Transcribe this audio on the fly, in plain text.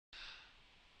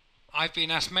I've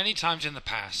been asked many times in the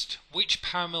past which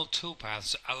PowerMILL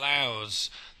toolpaths allows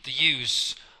the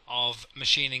use of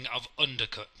machining of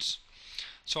undercuts.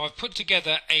 So I've put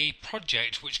together a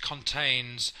project which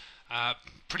contains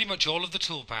pretty much all of the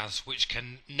toolpaths which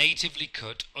can natively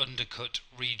cut undercut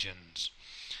regions.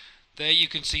 There you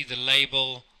can see the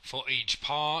label for each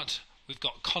part. We've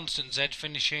got constant Z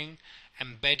finishing,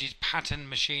 embedded pattern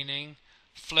machining,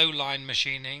 flowline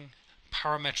machining,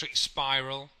 parametric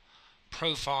spiral,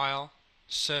 profile,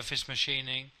 surface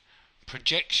machining,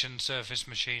 projection surface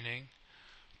machining,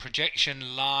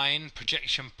 projection line,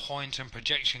 projection point and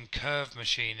projection curve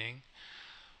machining,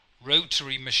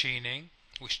 rotary machining,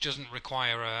 which doesn't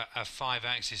require a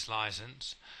 5-axis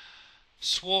license,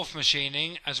 Swarf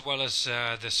machining, as well as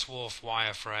the Swarf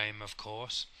wireframe, of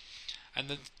course,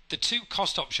 and the two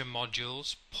cost option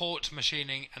modules, port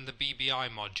machining and the BBI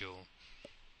module.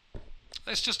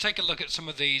 Let's just take a look at some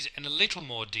of these in a little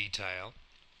more detail.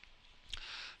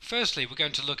 Firstly, we're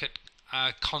going to look at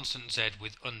constant Z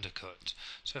with undercut.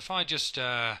 So if I just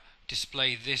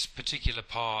display this particular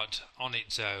part on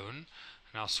its own,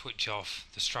 and I'll switch off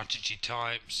the strategy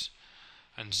types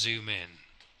and zoom in.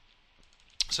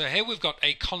 So here we've got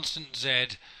a constant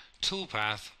Z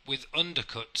toolpath with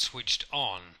undercut switched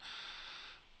on.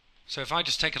 So if I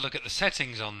just take a look at the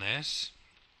settings on this,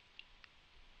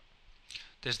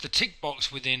 there's the tick box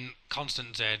within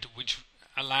constant Z which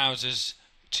allows us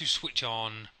to switch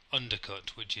on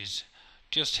undercut, which is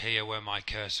just here where my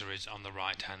cursor is on the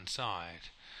right hand side.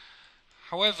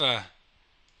 However,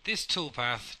 this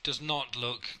toolpath does not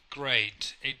look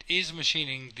great. It is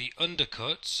machining the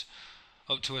undercuts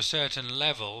up to a certain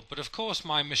level, but of course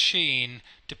my machine,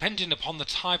 depending upon the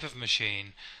type of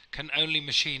machine, can only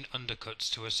machine undercuts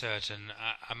to a certain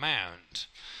amount.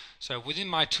 So within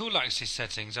my tool axis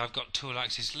settings, I've got tool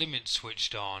axis limit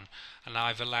switched on, and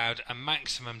I've allowed a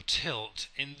maximum tilt,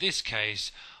 in this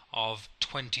case of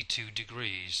 22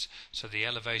 degrees. So the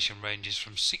elevation ranges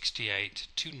from 68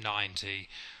 to 90,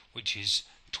 which is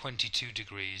 22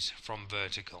 degrees from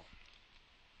vertical.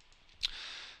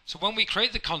 So when we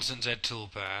create the constant Z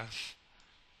toolpath,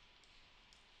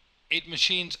 it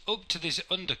machines up to this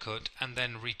undercut and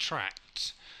then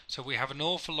retracts. So we have an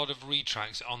awful lot of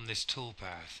retracts on this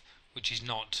toolpath, which is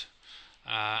not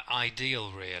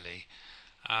ideal really.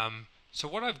 So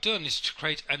what I've done is to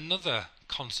create another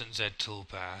constant Z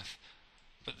toolpath,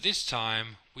 but this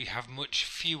time we have much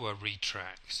fewer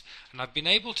retracts, and I've been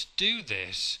able to do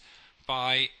this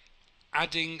by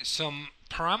adding some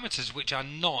parameters which are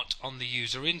not on the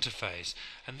user interface,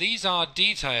 and these are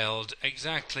detailed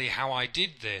exactly how I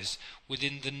did this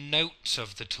within the notes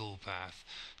of the toolpath.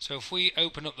 So if we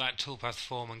open up that toolpath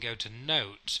form and go to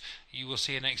notes, you will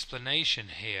see an explanation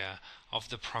here of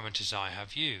the parameters I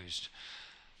have used.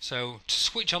 So to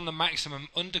switch on the maximum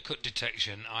undercut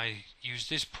detection, I use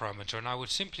this parameter, and I would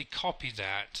simply copy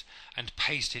that and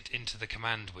paste it into the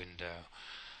command window.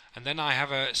 And then I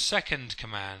have a second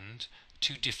command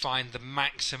to define the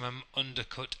maximum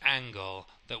undercut angle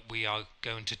that we are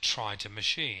going to try to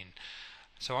machine.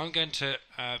 So I'm going to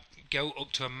go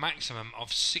up to a maximum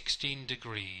of 16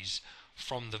 degrees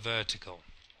from the vertical.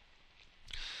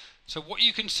 So what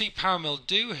you can see PowerMILL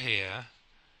do here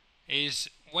is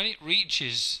when it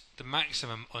reaches the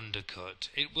maximum undercut,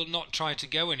 it will not try to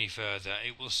go any further.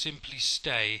 It will simply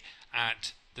stay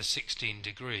at the 16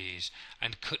 degrees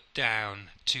and cut down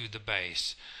to the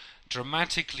base,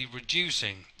 dramatically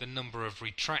reducing the number of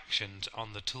retractions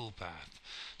on the toolpath.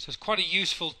 So it's quite a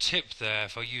useful tip there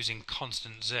for using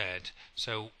constant Z.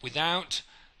 So without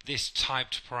this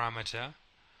typed parameter,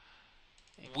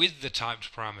 with the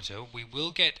typed parameter, we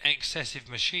will get excessive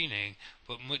machining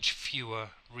but much fewer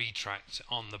retracts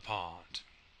on the part.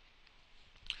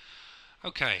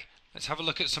 Okay, let's have a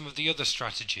look at some of the other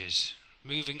strategies.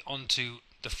 Moving on to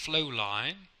the flow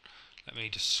line. Let me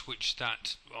just switch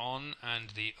that on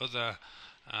and the other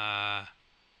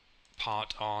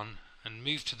part on and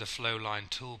move to the Flowline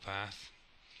toolpath.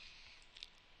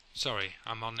 Sorry,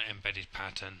 I'm on the embedded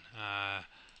pattern.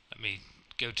 Let me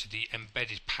go to the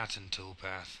embedded pattern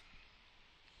toolpath.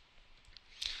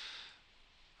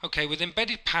 Okay, with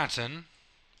embedded pattern,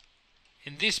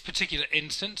 in this particular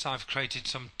instance I've created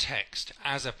some text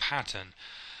as a pattern,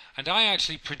 and I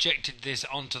actually projected this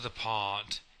onto the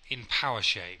part in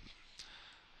PowerShape.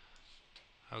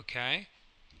 Okay,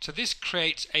 so this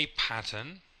creates a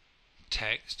pattern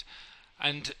text,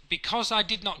 and because I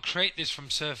did not create this from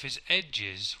surface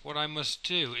edges, what I must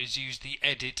do is use the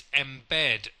edit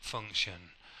embed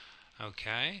function.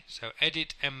 Okay, so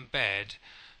edit embed,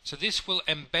 so this will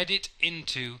embed it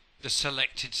into the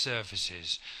selected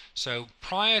surfaces. So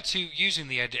prior to using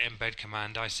the edit embed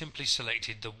command, I simply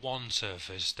selected the one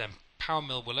surface. Then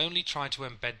PowerMILL will only try to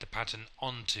embed the pattern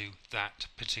onto that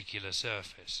particular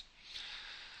surface.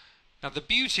 Now the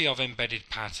beauty of embedded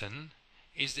pattern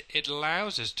is that it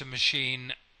allows us to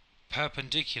machine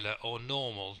perpendicular or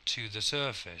normal to the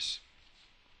surface.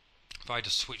 If I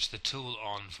just switch the tool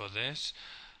on for this,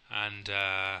 and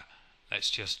let's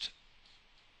just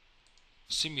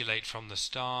simulate from the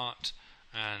start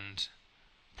and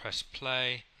press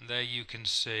play, there you can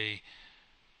see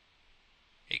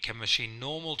it can machine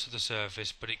normal to the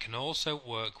surface, but it can also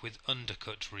work with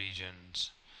undercut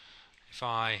regions. If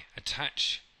I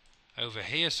attach over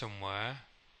here somewhere,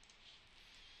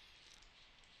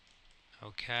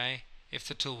 okay, if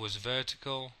the tool was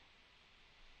vertical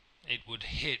it would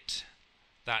hit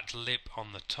that lip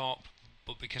on the top,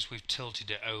 but because we've tilted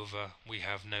it over we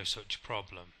have no such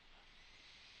problem.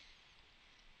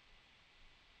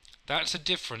 That's a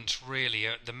difference really,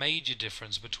 the major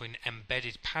difference between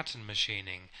embedded pattern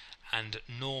machining and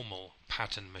normal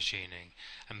pattern machining.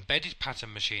 Embedded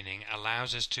pattern machining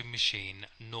allows us to machine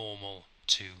normal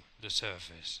to the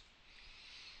surface.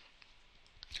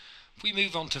 If we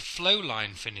move on to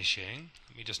Flowline Finishing,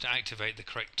 let me just activate the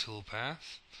correct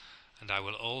toolpath, and I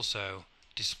will also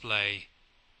display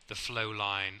the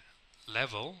flowline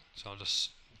level. So I'll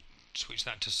just switch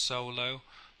that to solo,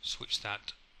 switch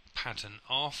that pattern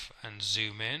off and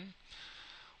zoom in.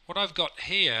 What I've got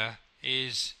here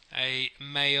is a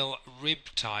male rib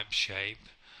type shape,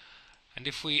 and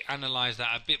if we analyze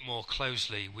that a bit more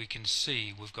closely we can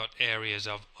see we've got areas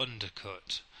of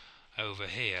undercut over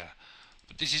here,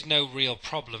 but this is no real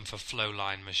problem for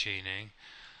flowline machining.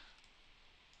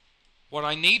 What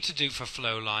I need to do for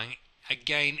flowline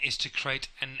again is to create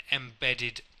an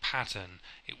embedded pattern.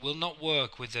 It will not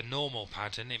work with the normal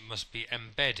pattern, it must be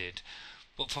embedded.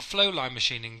 But for flowline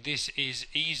machining this is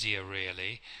easier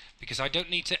really, because I don't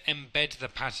need to embed the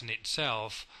pattern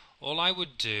itself. All I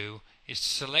would do is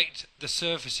select the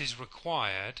surfaces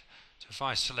required. So if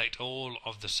I select all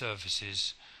of the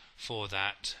surfaces for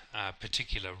that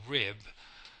particular rib,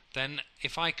 then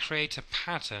if I create a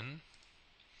pattern,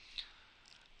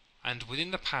 and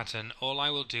within the pattern all I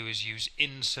will do is use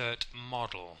insert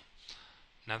model.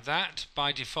 Now that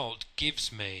by default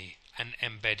gives me an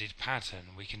embedded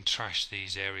pattern. We can trash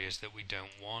these areas that we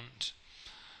don't want,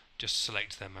 just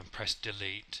select them and press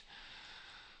delete.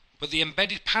 But the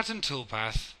embedded pattern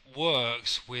toolpath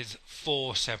works with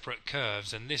 4 separate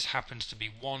curves, and this happens to be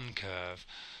one curve.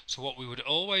 So what we would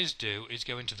always do is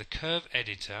go into the curve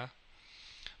editor.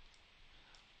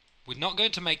 We're not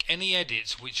going to make any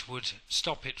edits which would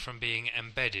stop it from being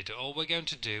embedded. All we're going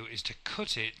to do is to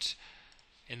cut it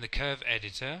in the curve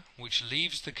editor, which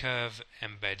leaves the curve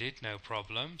embedded, no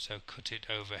problem. So cut it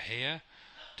over here.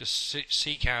 Just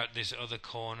seek out this other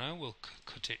corner, we'll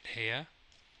cut it here.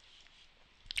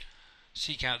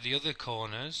 Seek out the other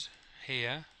corners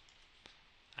here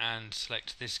and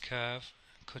select this curve,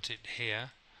 cut it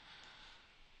here.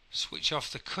 Switch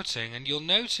off the cutting and you'll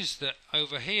notice that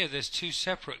over here there's 2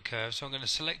 separate curves, so I'm going to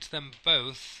select them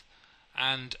both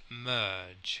and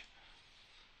merge.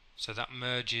 So that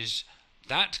merges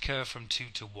that curve from 2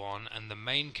 to 1 and the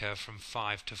main curve from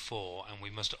 5 to 4, and we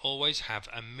must always have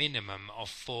a minimum of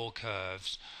 4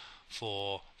 curves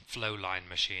for flowline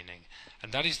machining,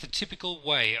 and that is the typical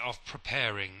way of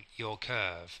preparing your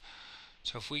curve.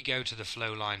 So if we go to the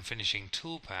Flowline Finishing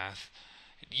toolpath,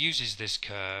 it uses this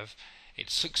curve, it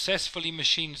successfully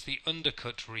machines the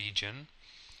undercut region.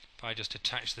 If I just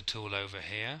attach the tool over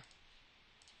here,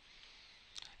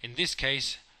 in this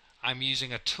case I'm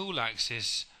using a tool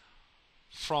axis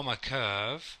from a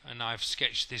curve, and I've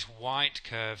sketched this white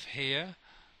curve here,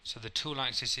 so the tool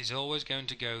axis is always going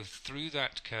to go through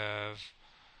that curve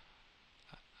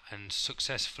and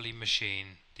successfully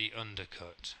machine the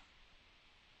undercut.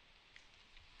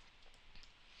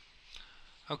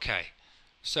 Okay,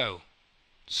 so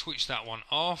switch that one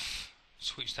off,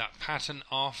 switch that pattern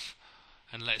off,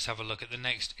 and let's have a look at the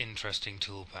next interesting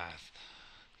toolpath.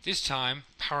 This time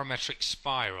parametric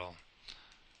spiral.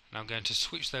 And I'm going to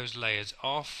switch those layers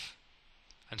off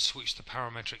and switch the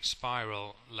parametric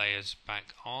spiral layers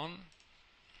back on.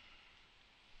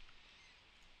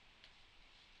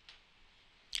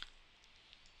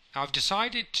 Now I've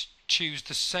decided to choose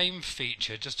the same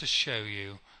feature just to show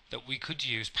you that we could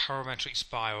use parametric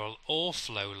spiral or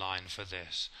flowline for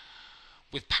this.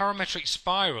 With parametric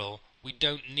spiral we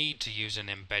don't need to use an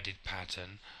embedded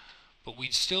pattern, but we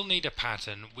still need a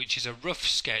pattern which is a rough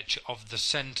sketch of the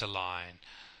center line.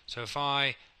 So if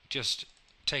I just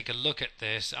take a look at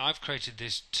this, I've created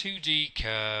this 2D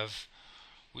curve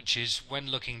which is, when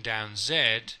looking down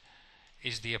Z,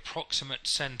 is the approximate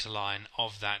center line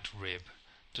of that rib.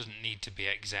 Doesn't need to be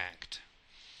exact.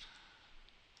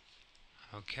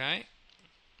 Okay.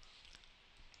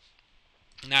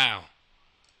 Now,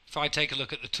 if I take a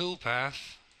look at the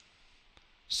toolpath,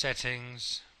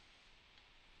 settings,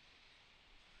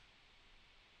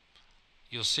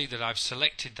 you'll see that I've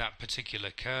selected that particular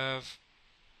curve,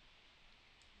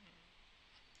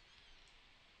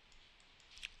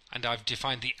 and I've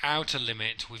defined the outer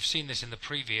limit. We've seen this in the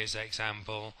previous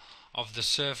example of the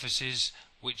surfaces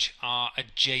which are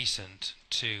adjacent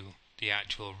to the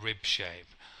actual rib shape,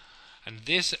 and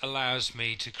this allows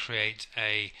me to create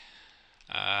a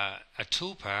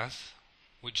toolpath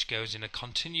which goes in a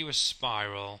continuous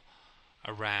spiral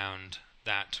around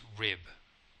that rib.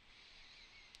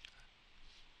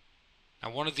 Now,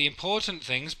 one of the important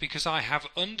things, because I have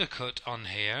undercut on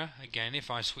here, again if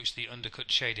I switch the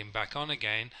undercut shading back on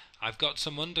again, I've got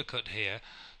some undercut here.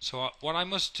 So what I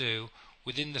must do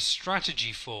within the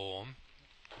strategy form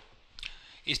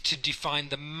is to define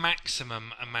the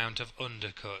maximum amount of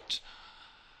undercut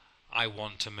I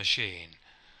want to machine.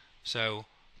 So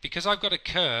because I've got a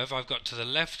curve, I've got to the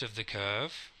left of the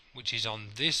curve, which is on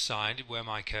this side where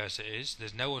my cursor is.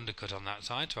 There's no undercut on that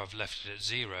side, so I've left it at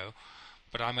 0.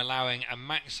 But I'm allowing a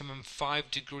maximum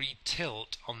 5-degree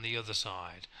tilt on the other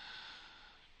side.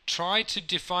 Try to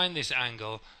define this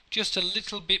angle just a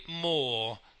little bit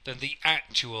more than the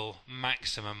actual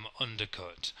maximum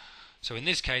undercut. So in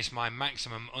this case my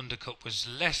maximum undercut was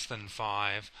less than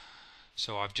 5,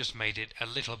 so I've just made it a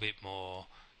little bit more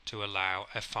to allow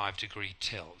a 5-degree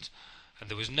tilt. And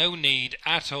there was no need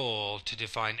at all to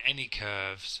define any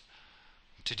curves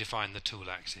to define the tool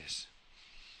axis.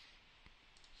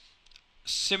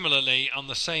 Similarly, on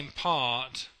the same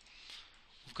part,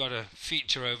 we've got a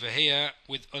feature over here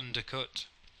with undercut.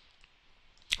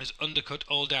 There's undercut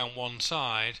all down one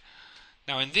side.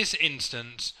 Now in this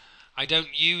instance, I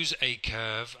don't use a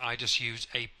curve, I just use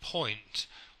a point,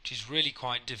 which is really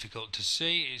quite difficult to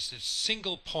see. It's a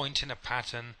single point in a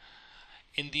pattern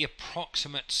in the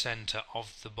approximate center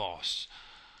of the boss.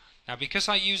 Now because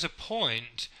I use a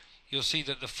point, you'll see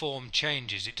that the form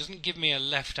changes. It doesn't give me a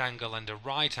left angle and a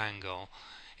right angle.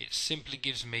 It simply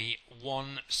gives me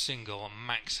one single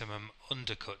maximum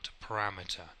undercut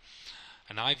parameter.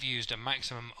 And I've used a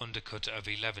maximum undercut of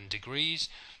 11 degrees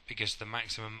because the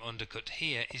maximum undercut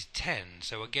here is 10.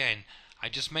 So again, I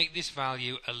just make this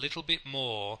value a little bit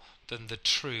more than the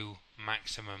true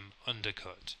maximum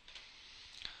undercut.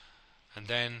 And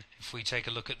then if we take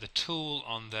a look at the tool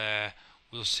on there,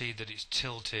 we'll see that it's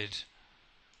tilted,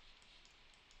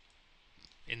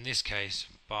 in this case,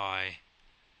 by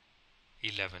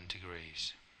 11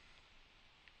 degrees.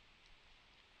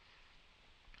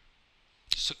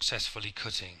 Successfully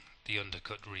cutting the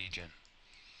undercut region.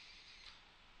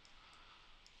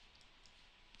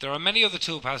 There are many other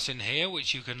toolpaths in here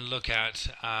which you can look at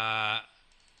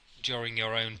during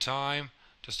your own time.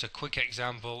 Just a quick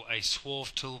example, a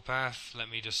Swarf toolpath. Let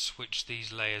me just switch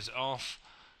these layers off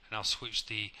and I'll switch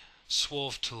the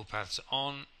Swarf toolpaths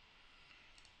on.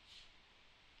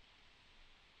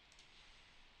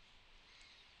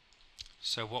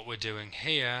 So what we're doing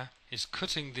here is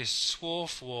cutting this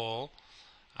Swarf wall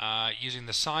using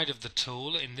the side of the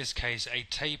tool, in this case a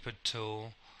tapered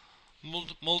tool,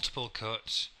 multiple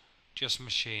cuts, just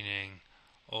machining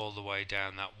all the way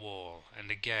down that wall, and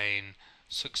again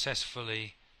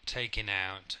successfully taking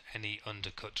out any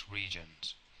undercut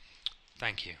regions.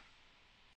 Thank you.